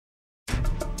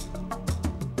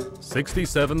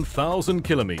67,000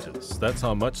 kilometers. That's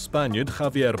how much Spaniard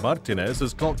Javier Martinez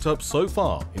has clocked up so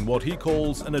far in what he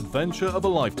calls an adventure of a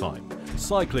lifetime,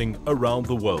 cycling around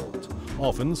the world,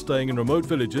 often staying in remote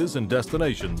villages and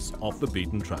destinations off the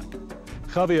beaten track.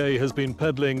 Javier has been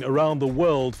pedaling around the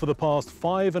world for the past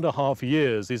 5.5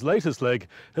 years. His latest leg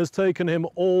has taken him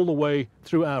all the way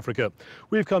through Africa.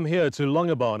 We've come here to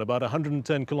Longabon, about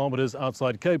 110 kilometers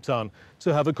outside Cape Town,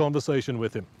 to have a conversation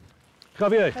with him.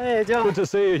 Javier, hey, Joe. Good to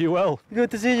see you. You well? Good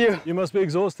to see you. You must be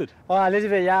exhausted. Oh, a little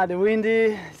bit, yeah. The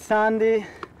windy, sandy,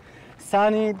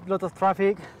 sunny, lot of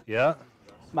traffic. Yeah.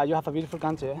 But you have a beautiful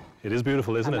country, eh? It is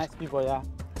beautiful, isn't it? Nice people, yeah.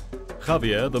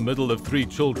 Javier, the middle of 3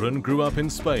 children, grew up in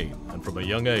Spain and from a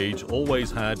young age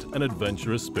always had an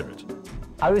adventurous spirit.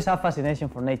 I always have fascination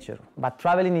for nature, but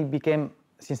traveling it became,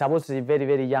 since I was very,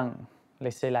 very young,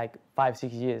 let's say like 5,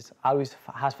 6 years, I always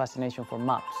has fascination for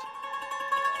maps.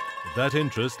 That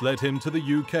interest led him to the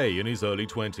UK in his early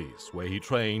 20s, where he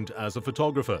trained as a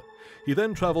photographer. He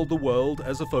then traveled the world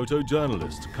as a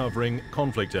photojournalist, covering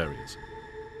conflict areas.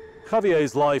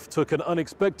 Javier's life took an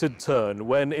unexpected turn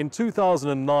when, in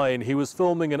 2009, he was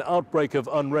filming an outbreak of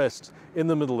unrest in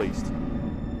the Middle East.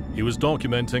 He was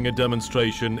documenting a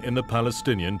demonstration in the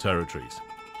Palestinian territories.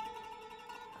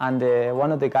 And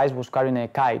one of the guys was carrying a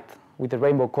kite with a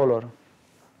rainbow color.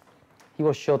 He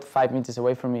was shot 5 meters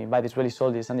away from me by the Israeli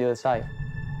soldiers on the other side.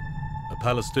 A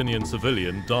Palestinian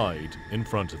civilian died in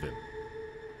front of him.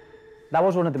 That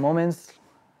was one of the moments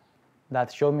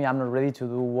that showed me I'm not ready to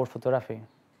do war photography.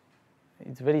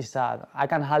 It's very sad. I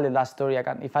can handle that story.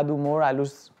 If I do more, I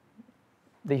lose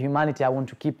the humanity I want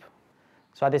to keep.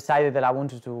 So I decided that I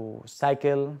wanted to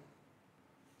cycle,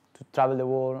 to travel the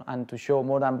world, and to show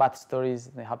more than bad stories,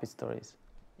 the happy stories.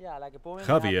 Yeah, like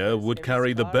Javier would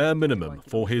carry the bare minimum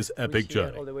for his epic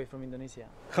journey. All the way from Indonesia.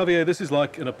 Javier, this is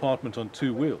like an apartment on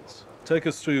 2 wheels. Take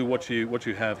us through what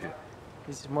you have here.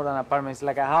 This is more than an apartment. It's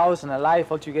like a house and a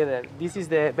life all together. This is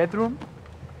the bedroom,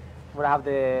 where I have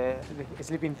the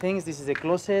sleeping things. This is the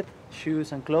closet,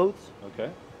 shoes and clothes.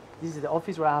 Okay. This is the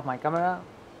office where I have my camera.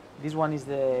 This one is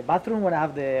the bathroom where I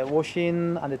have the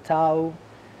washing and the towel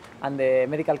and the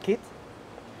medical kit.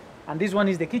 And this one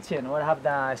is the kitchen where I have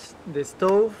the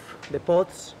stove, the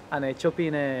pots, and a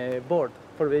chopping board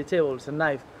for vegetables and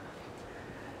knife.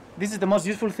 This is the most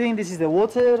useful thing. This is the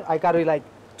water. I carry like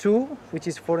 2, which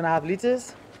is 4.5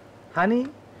 liters. Honey,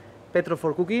 petrol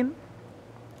for cooking,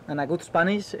 and a good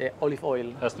Spanish olive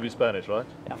oil. Has to be Spanish, right?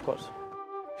 Yeah, of course.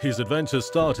 His adventure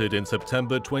started in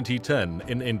September 2010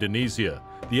 in Indonesia,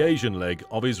 the Asian leg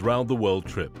of his round-the-world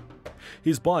trip.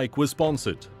 His bike was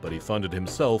sponsored, but he funded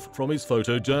himself from his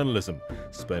photojournalism,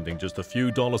 spending just a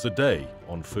few dollars a day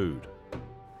on food.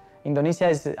 Indonesia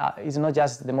is not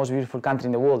just the most beautiful country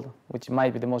in the world, which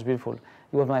might be the most beautiful.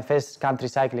 It was my first country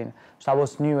cycling, so I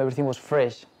was new, everything was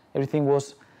fresh,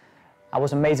 I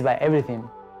was amazed by everything.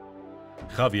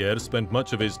 Javier spent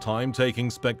much of his time taking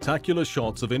spectacular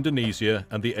shots of Indonesia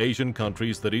and the Asian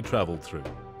countries that he traveled through.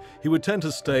 He would tend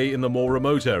to stay in the more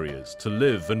remote areas to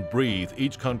live and breathe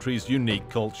each country's unique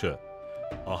culture.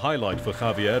 A highlight for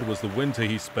Javier was the winter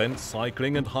he spent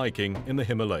cycling and hiking in the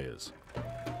Himalayas.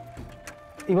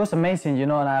 It was amazing, you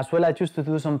know, and as well I used to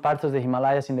do some parts of the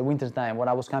Himalayas in the winter time when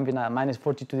I was camping at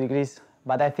 -42 degrees.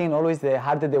 But I think always the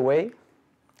harder the way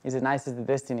is the nicest the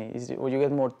destiny, is where you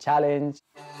get more challenge.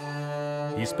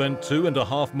 He spent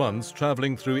 2.5 months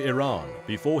traveling through Iran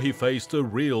before he faced a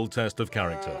real test of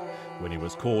character when he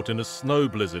was caught in a snow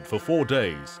blizzard for 4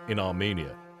 days in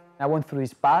Armenia. I went through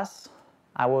this pass.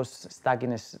 I was stuck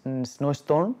in a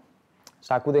snowstorm,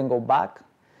 so I couldn't go back.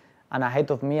 And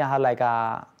ahead of me, I had like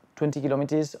 20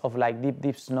 kilometers of like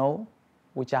deep snow,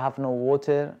 which I have no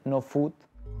water, no food.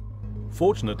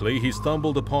 Fortunately, he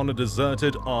stumbled upon a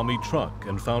deserted army truck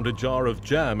and found a jar of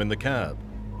jam in the cab.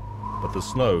 But the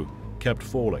snow kept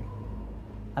falling.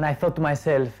 And I thought to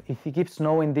myself, if it keeps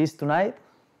snowing this tonight,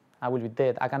 I will be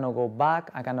dead. I cannot go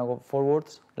back, I cannot go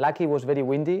forwards. Lucky it was very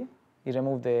windy. It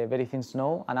removed the very thin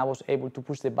snow, and I was able to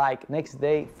push the bike next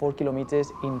day 4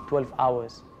 kilometers in 12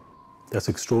 hours. That's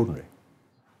extraordinary.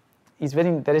 It's very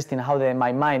interesting how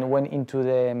my mind went into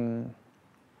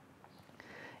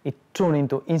it turned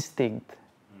into instinct,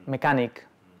 mechanic.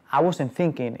 I wasn't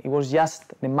thinking, it was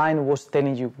just the mind was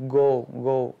telling you, go,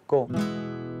 go, go.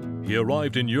 He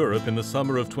arrived in Europe in the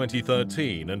summer of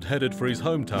 2013 and headed for his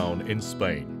hometown in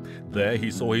Spain. There he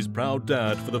saw his proud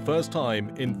dad for the first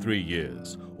time in 3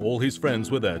 years. All his friends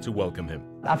were there to welcome him.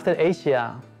 After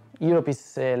Asia, Europe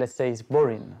is, let's say, is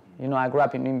boring. You know, I grew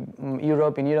up in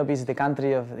Europe. In Europe is the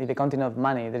continent of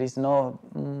money. There is no,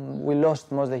 we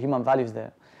lost most of the human values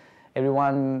there.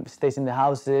 Everyone stays in the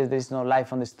houses, there is no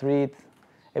life on the street,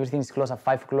 everything is closed at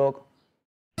 5 o'clock.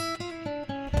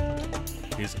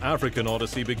 His African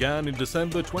odyssey began in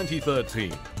December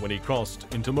 2013 when he crossed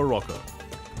into Morocco.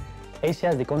 Asia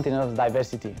is the continent of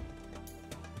diversity.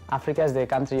 Africa is the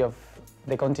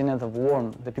continent of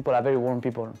warmth. The people are very warm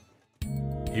people.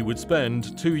 He would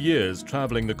spend 2 years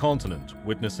traveling the continent,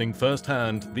 witnessing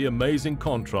firsthand the amazing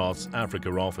contrasts Africa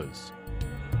offers.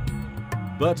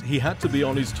 But he had to be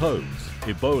on his toes.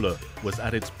 Ebola was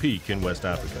at its peak in West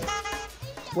Africa.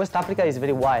 West Africa is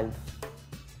very wild.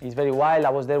 It's very wild.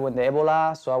 I was there when the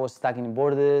Ebola, so I was stuck in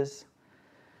borders.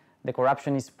 The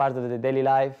corruption is part of the daily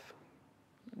life.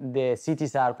 The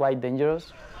cities are quite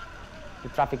dangerous. The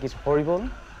traffic is horrible,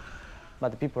 but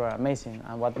the people are amazing.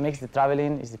 And what makes the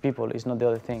traveling is the people, it's not the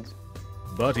other things.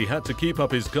 But he had to keep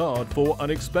up his guard for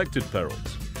unexpected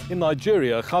perils. In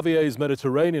Nigeria, Javier's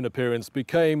Mediterranean appearance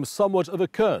became somewhat of a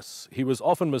curse. He was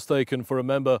often mistaken for a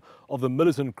member of the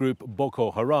militant group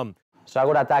Boko Haram. So I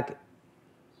got attacked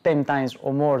 10 times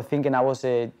or more thinking I was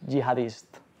a jihadist.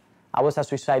 I was a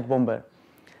suicide bomber.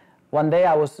 One day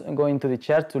I was going to the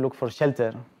church to look for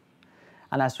shelter.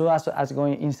 And as soon as I was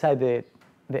going inside the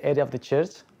area of the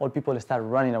church, all people started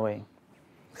running away,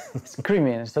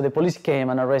 screaming. So the police came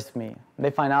and arrested me.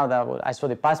 They find out that I saw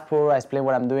the passport, I explained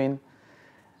what I'm doing,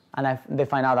 and they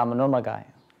find out I'm a normal guy.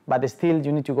 But still,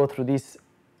 you need to go through this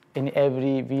in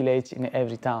every village, in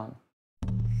every town.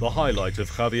 The highlight of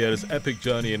Javier's epic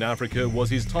journey in Africa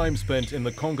was his time spent in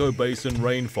the Congo Basin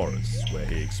rainforests, where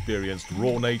he experienced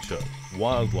raw nature,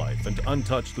 wildlife, and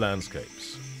untouched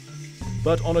landscapes.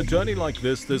 But on a journey like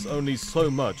this, there's only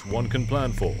so much one can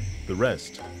plan for. The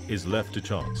rest is left to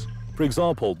chance. For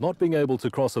example, not being able to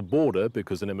cross a border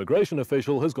because an immigration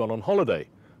official has gone on holiday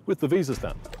with the visa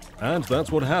stamp. And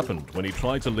that's what happened when he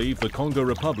tried to leave the Congo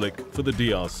Republic for the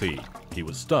DRC. He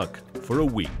was stuck for a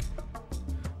week.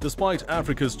 Despite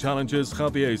Africa's challenges,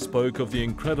 Javier spoke of the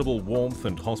incredible warmth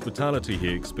and hospitality he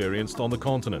experienced on the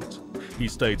continent. He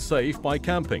stayed safe by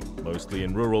camping, mostly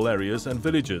in rural areas and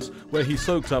villages, where he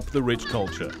soaked up the rich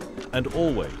culture, and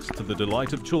always to the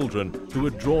delight of children who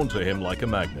were drawn to him like a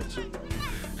magnet.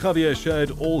 Javier shared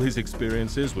all his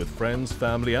experiences with friends,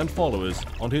 family and followers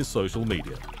on his social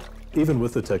media. Even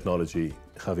with the technology,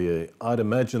 Javier, I'd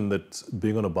imagine that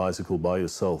being on a bicycle by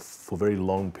yourself for very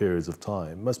long periods of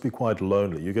time must be quite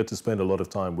lonely. You get to spend a lot of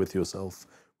time with yourself.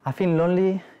 I feel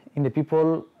lonely in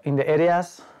the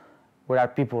areas where are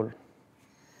people.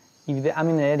 If I'm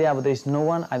in an area where there is no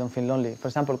one, I don't feel lonely. For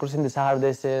example, crossing the Sahara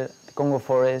Desert, the Congo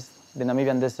Forest, the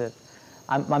Namibian Desert.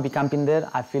 I might be camping there,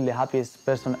 I feel the happiest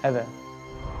person ever.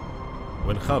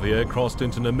 When Javier crossed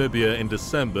into Namibia in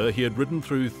December, he had ridden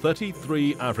through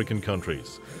 33 African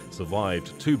countries,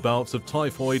 survived 2 bouts of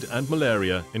typhoid and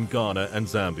malaria in Ghana and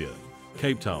Zambia.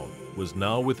 Cape Town was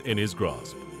now within his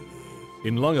grasp.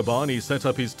 In Langebaan, he set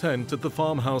up his tent at the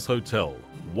Farmhouse Hotel,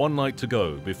 1 night to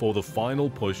go before the final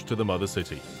push to the mother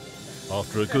city.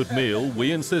 After a good meal,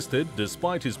 we insisted,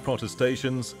 despite his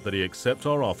protestations, that he accept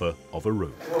our offer of a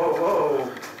room. Whoa,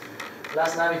 whoa.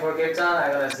 Last night before Cape Town,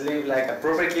 I'm gonna sleep like a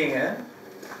proper king, eh?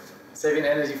 Saving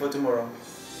energy for tomorrow.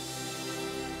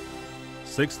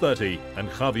 6:30 and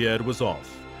Javier was off.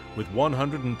 With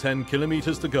 110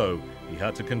 kilometers to go, he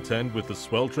had to contend with the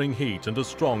sweltering heat and a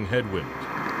strong headwind.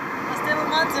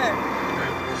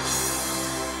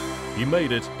 He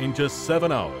made it in just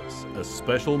 7 hours, a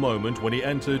special moment when he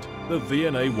entered the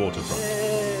V&A waterfront.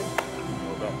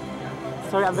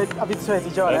 Sorry, I'm a bit sweaty,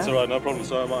 John. That's all right, no problem,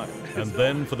 so am I. And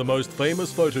then for the most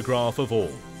famous photograph of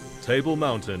all, Table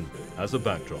Mountain as a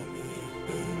backdrop.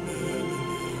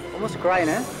 Almost crying,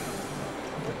 eh?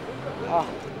 Oh.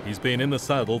 He's been in the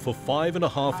saddle for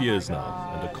 5.5 years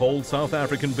now, and a cold South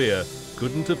African beer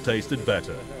couldn't have tasted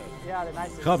better.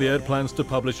 Javier plans to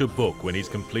publish a book when he's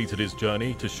completed his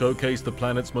journey to showcase the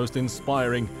planet's most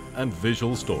inspiring and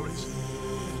visual stories.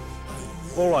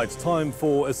 All right, time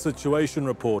for a situation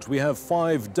report. We have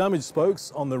 5 damaged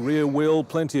spokes on the rear wheel,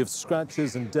 plenty of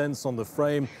scratches and dents on the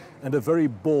frame, and a very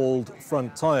bald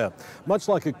front tire. Much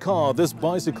like a car, this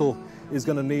bicycle is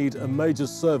going to need a major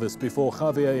service before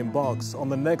Javier embarks on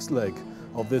the next leg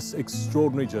of this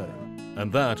extraordinary journey.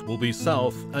 And that will be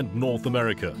South and North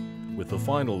America, with the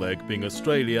final leg being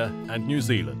Australia and New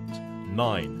Zealand.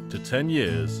 9 to 10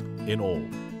 years in all.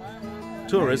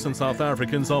 Tourists and South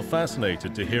Africans are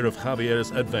fascinated to hear of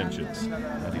Javier's adventures,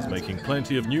 and he's making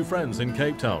plenty of new friends in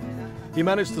Cape Town. He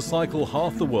managed to cycle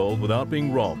half the world without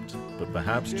being robbed, but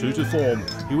perhaps true to form,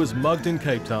 he was mugged in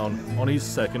Cape Town on his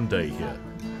 2nd day here.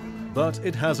 But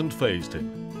it hasn't fazed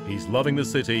him. He's loving the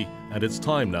city, and it's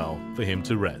time now for him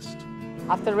to rest.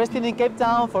 After resting in Cape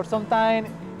Town for some time,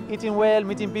 eating well,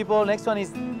 meeting people, next one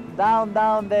is down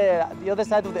there, the other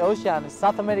side of the ocean,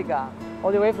 South America,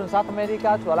 all the way from South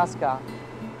America to Alaska.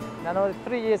 In another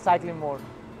 3 years cycling more.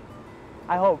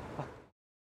 I hope.